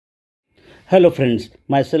Hello friends,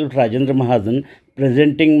 myself Rajendra Mahajan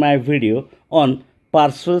presenting my video on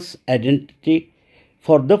Parseval's identity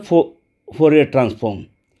for the Fourier transform.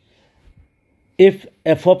 If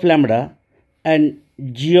f of lambda and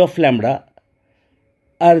g of lambda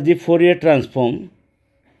are the Fourier transform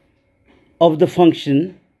of the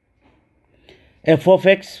function f of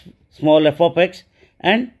x, small f of x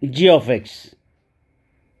and g of x,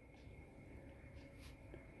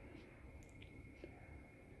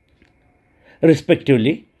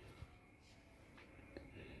 respectively,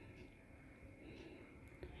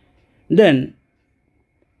 then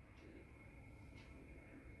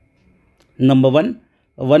number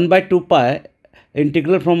 1 by 2 pi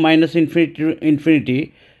integral from minus infinity to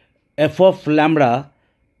infinity f of lambda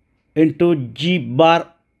into g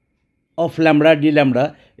bar of lambda d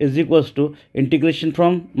lambda is equals to integration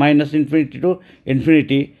from minus infinity to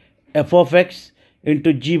infinity f of x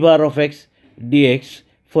into g bar of x dx.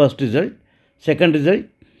 First result. Second result,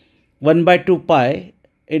 1 by 2 pi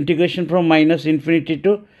integration from minus infinity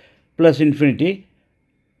to plus infinity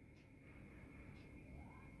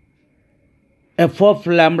f of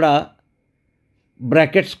lambda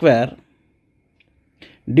bracket square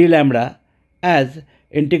d lambda as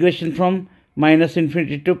integration from minus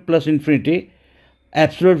infinity to plus infinity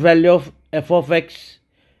absolute value of f of x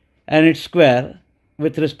and its square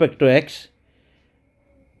with respect to x,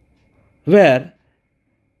 where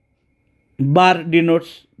bar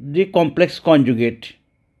denotes the complex conjugate.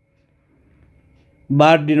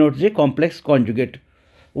 Bar denotes the complex conjugate.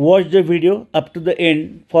 Watch the video up to the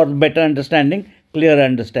end for better understanding, clear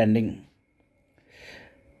understanding.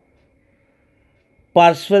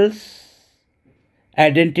 Parseval's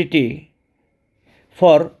identity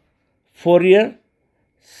for Fourier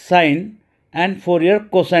sine and Fourier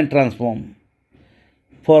cosine transform.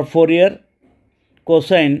 For Fourier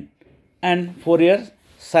cosine and Fourier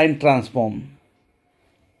sine transform.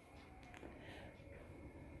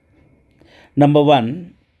 Number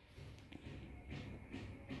 1,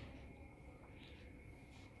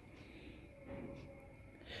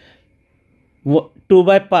 two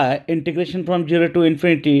by pi integration from 0 to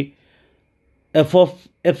infinity f of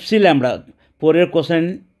fc lambda Fourier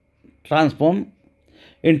cosine transform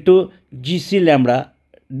into gc lambda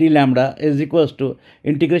d lambda is equals to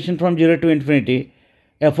integration from 0 to infinity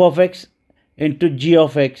f of x into g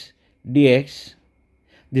of x dx.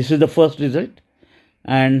 This is the first result.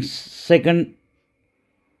 And second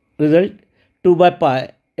result, 2 by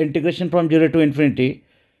pi integration from 0 to infinity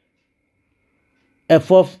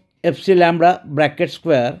f of fc lambda bracket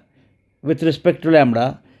square with respect to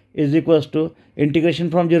lambda is equals to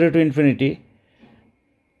integration from 0 to infinity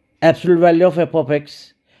absolute value of f of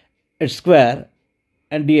x, its square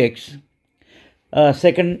and dx.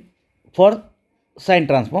 Second, for sine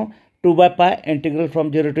transform, 2 by pi integral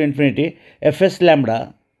from 0 to infinity fs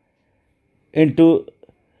lambda into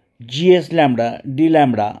gs lambda d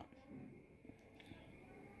lambda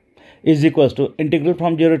is equals to integral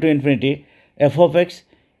from 0 to infinity f of x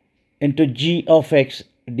into g of x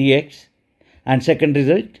dx. And second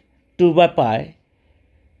result, 2 by pi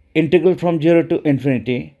integral from 0 to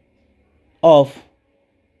infinity of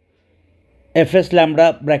fs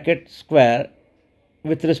lambda bracket square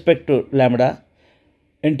with respect to lambda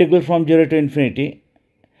integral from 0 to infinity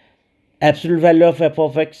absolute value of f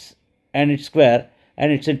of x and its square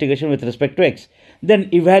and its integration with respect to x. Then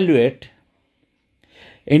evaluate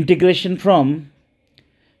integration from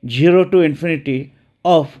 0 to infinity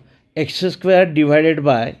of x square divided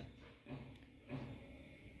by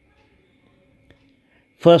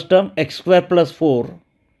first term x square plus 4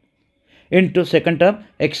 into second term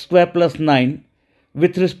x square plus 9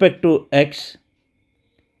 with respect to x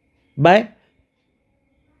by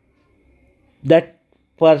that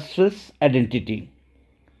Parseval's identity.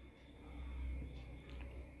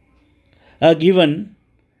 Given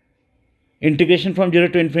integration from 0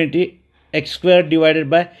 to infinity x square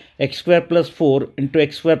divided by x square plus 4 into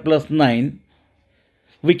x square plus 9,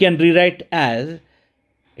 we can rewrite as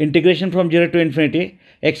integration from 0 to infinity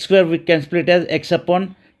x square we can split as x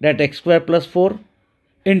upon that x square plus 4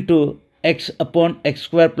 into x upon x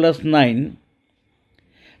square plus 9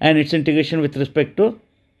 and its integration with respect to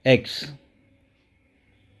x.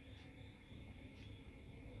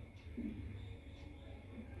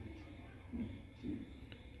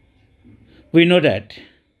 We know that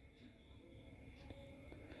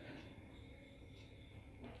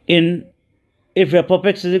if f of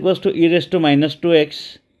x is equals to e raised to minus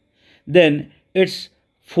 2x, then its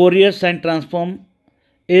Fourier sine transform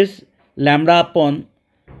is lambda upon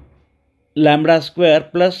lambda square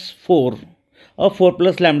plus 4 or 4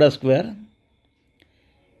 plus lambda square,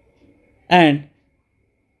 and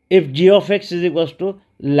if g of x is equals to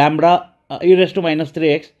lambda e raised to minus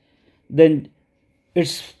 3x, then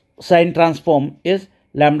its sign transform is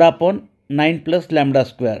lambda upon 9 plus lambda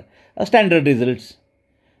square, a standard results.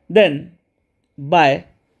 Then by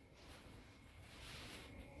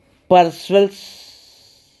Parseval's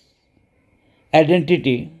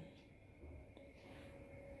identity,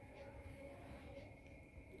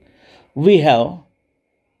 we have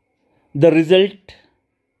the result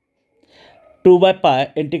 2 by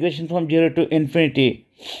pi integration from 0 to infinity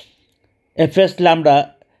fs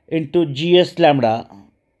lambda into gs lambda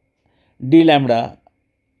d lambda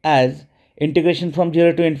as integration from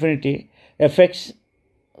 0 to infinity fx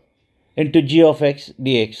into g of x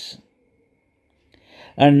dx.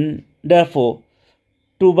 And therefore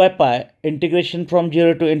 2 by pi integration from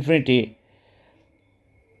 0 to infinity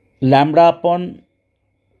lambda upon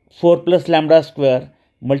 4 plus lambda square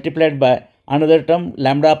multiplied by another term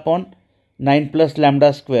lambda upon 9 plus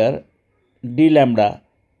lambda square d lambda.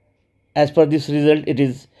 As per this result, it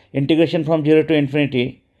is integration from 0 to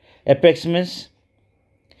infinity fx means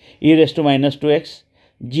e raised to minus 2x,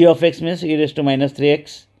 g of x means e raised to minus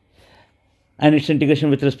 3x, and its integration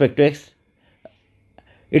with respect to x.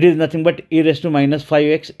 It is nothing but e raised to minus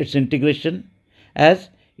 5x, its integration as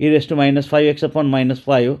e raised to minus 5x upon minus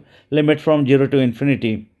 5, limit from 0 to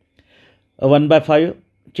infinity. 1 by 5,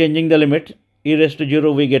 changing the limit, e raised to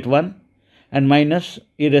 0 we get 1, and minus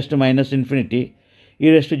e raised to minus infinity,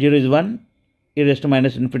 e raised to 0 is 1, e raised to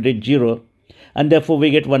minus infinity is 0, and therefore we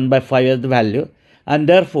get 1 by 5 as the value, and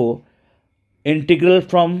therefore integral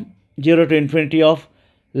from 0 to infinity of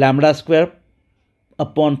lambda square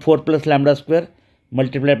upon 4 plus lambda square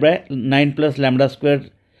multiplied by 9 plus lambda square,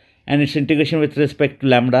 and its integration with respect to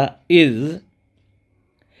lambda is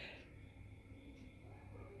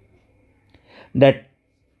that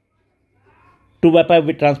 2 by pi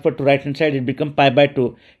we transfer to right hand side, it become pi by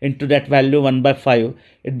 2 into that value 1 by 5,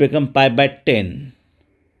 it become pi by 10.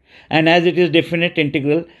 And as it is definite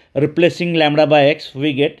integral, replacing lambda by x,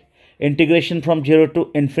 we get integration from 0 to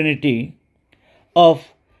infinity of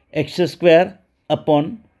x square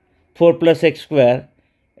upon 4 plus x square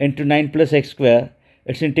into 9 plus x square,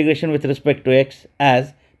 its integration with respect to x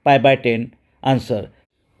as pi by 10. Answer.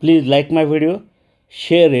 Please like my video,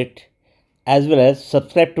 share it, as well as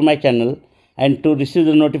subscribe to my channel, and to receive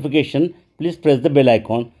the notification, please press the bell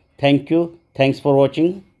icon. Thank you. Thanks for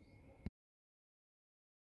watching.